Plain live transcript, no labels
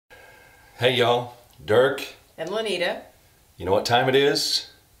Hey y'all, Dirk. And Lanita. You know what time it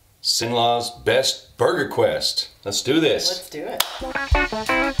is? Cenla's Best Burger Quest. Let's do this. Let's do it.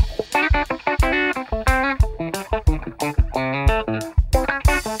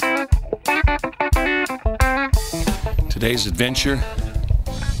 Today's adventure,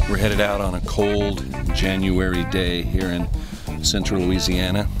 we're headed out on a cold January day here in Central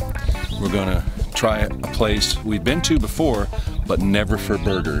Louisiana. We're gonna try a place we've been to before, but never for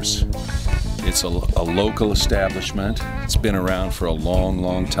burgers. It's a local establishment. It's been around for a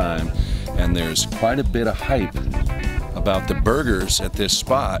long time, and there's quite a bit of hype about the burgers at this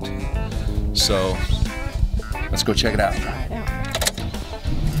spot. So let's go check it out. Try it out.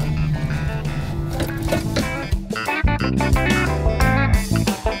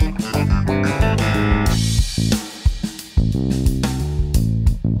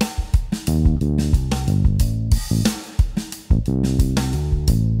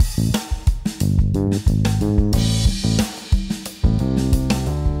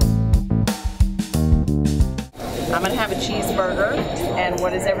 I'm gonna have a cheeseburger, and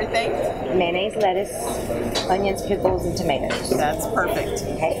what is everything? Mayonnaise, lettuce, onions, pickles, and tomatoes. That's perfect.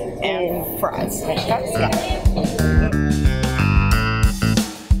 Okay. And fries. French fries? Yeah.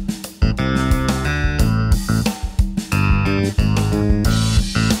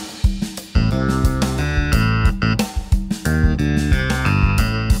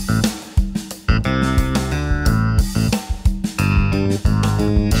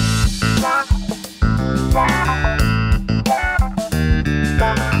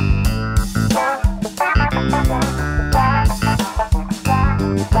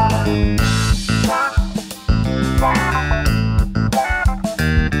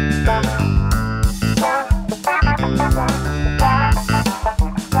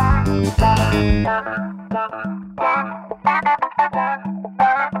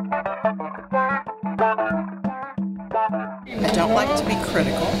 I don't like to be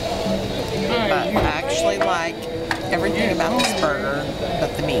critical, but I actually like everything about this burger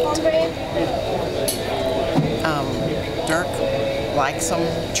but the meat. Dirk likes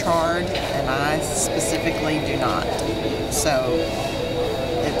them charred, and I specifically do not. So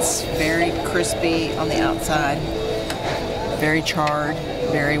it's very crispy on the outside, very charred,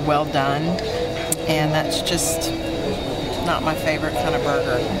 very well done, and that's just not my favorite kind of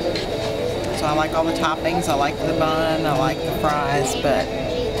burger. So I like all the toppings, I like the bun, I like the fries, but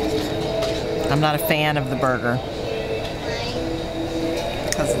I'm not a fan of the burger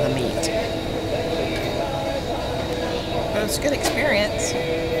because of the meat. But it's a good experience.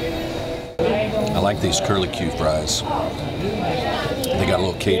 I like these curlicue fries. They got a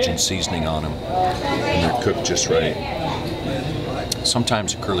little Cajun seasoning on them, and they're cooked just right.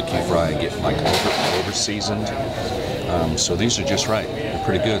 Sometimes a curlicue fry I get like over seasoned, so these are just right. They're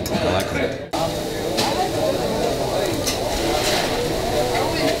pretty good. I like them.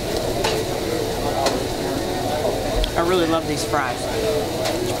 I really love these fries.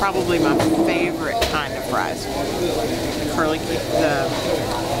 It's probably my favorite kind of fries. The curlicue, the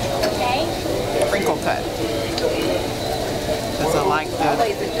crinkle cut. Because I like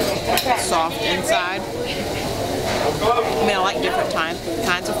the soft inside. I mean, I like different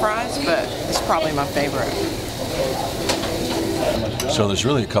kinds of fries, but it's probably my favorite. So there's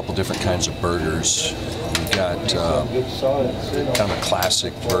really a couple different kinds of burgers. We've got kind of a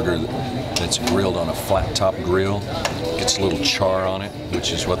classic burger that's grilled on a flat top grill. Gets a little char on it,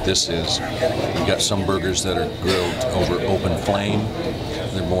 which is what this is. We've got some burgers that are grilled over open flame.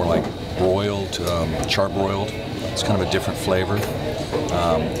 They're more like broiled, charbroiled. It's kind of a different flavor.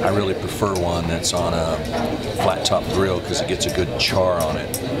 I really prefer one that's on a flat top grill because it gets a good char on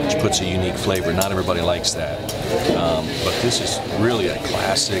it, which puts a unique flavor. Not everybody likes that. But this is really a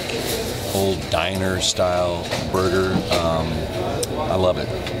classic old diner style burger. I love it.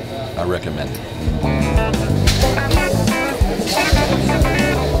 I recommend it.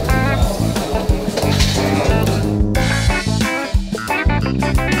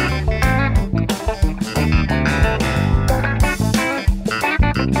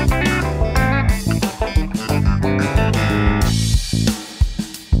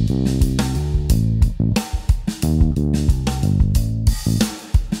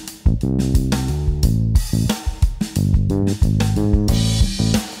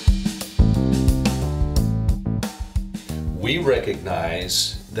 We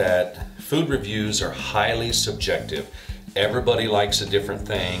recognize that food reviews are highly subjective. Everybody likes a different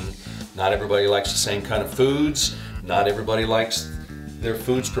thing. Not everybody likes the same kind of foods. Not everybody likes their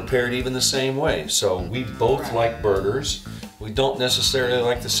foods prepared even the same way. So we both like burgers. we don't necessarily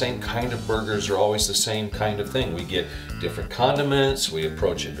like the same kind of burgers or always the same kind of thing. We get different condiments, we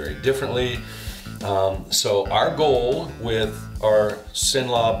approach it very differently. So our goal with our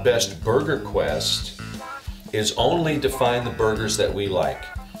Cenla Best Burger Quest is only to find the burgers that we like.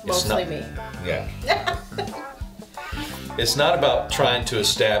 Mostly me. Yeah. It's not about trying to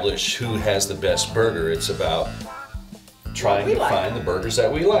establish who has the best burger. It's about trying to find the burgers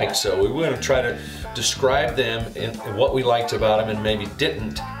that we like. So we want to try to describe them and what we liked about them and maybe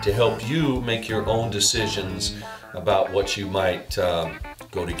didn't, to help you make your own decisions about what you might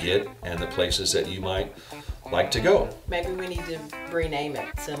go to get and the places that you might like to go. Maybe we need to rename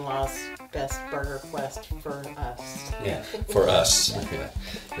it Cenla's Best Burger Quest for us. Yeah, for us. Yeah.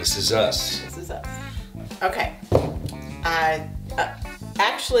 This is us. This is us. Okay. I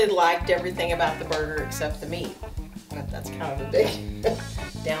actually liked everything about the burger except the meat. But that's kind of a big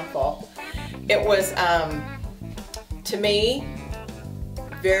downfall. It was, to me,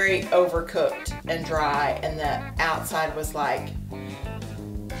 very overcooked and dry, and the outside was like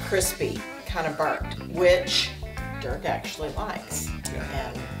crispy, kind of burnt, which Dirk actually likes,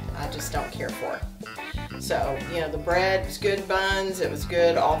 and I just don't care for. So, you know, the bread was good, buns, it was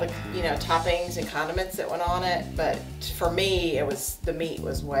good, all the, you know, toppings and condiments that went on it, but for me, it was, the meat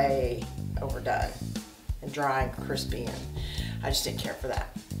was way overdone and dry and crispy, and I just didn't care for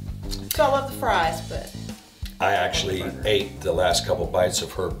that. So I love the fries, but I actually ate the last couple bites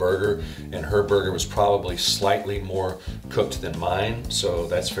of her burger, and her burger was probably slightly more cooked than mine, so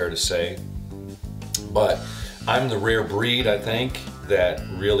that's fair to say. But I'm the rare breed, I think, that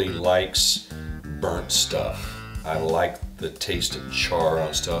really likes burnt stuff. I like the taste of char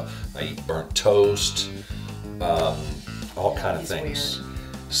on stuff. I eat burnt toast, all kind of things. Weird.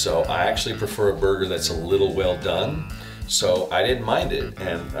 So I actually prefer a burger that's a little well done. So I didn't mind it,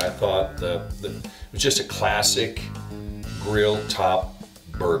 and I thought it was just a classic grill top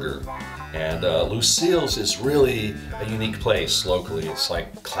burger. And Lucille's is really a unique place locally. It's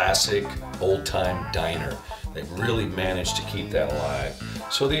like classic old-time diner. They've really managed to keep that alive.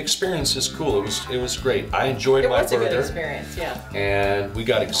 So the experience is cool. It was great. I enjoyed my burger. It was a good experience, yeah. And we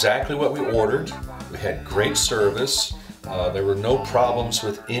got exactly what we ordered. We had great service. There were no problems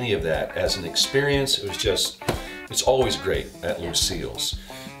with any of that. As an experience, it was just, it's always great at Lucille's.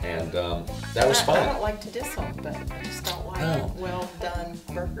 And that was fun. I don't like to diss them, but I just don't like well done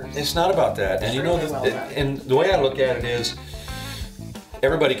burgers. It's not about that. And you know, and the way I look at it is,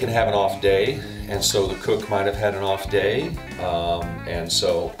 everybody can have an off day, and so the cook might have had an off day, and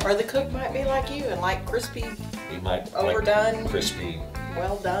so. Or the cook might be like you and like crispy, he might overdone, like crispy,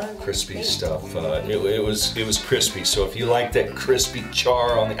 well done, crispy meat. stuff. It was crispy. So if you like that crispy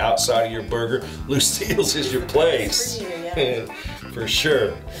char on the outside of your burger, Lucille's is your place. For you, yeah. For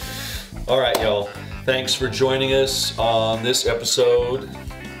sure. All right, y'all. Thanks for joining us on this episode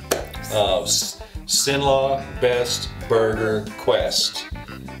of Cenla Best Burger Quest.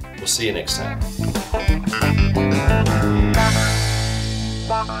 We'll see you next time.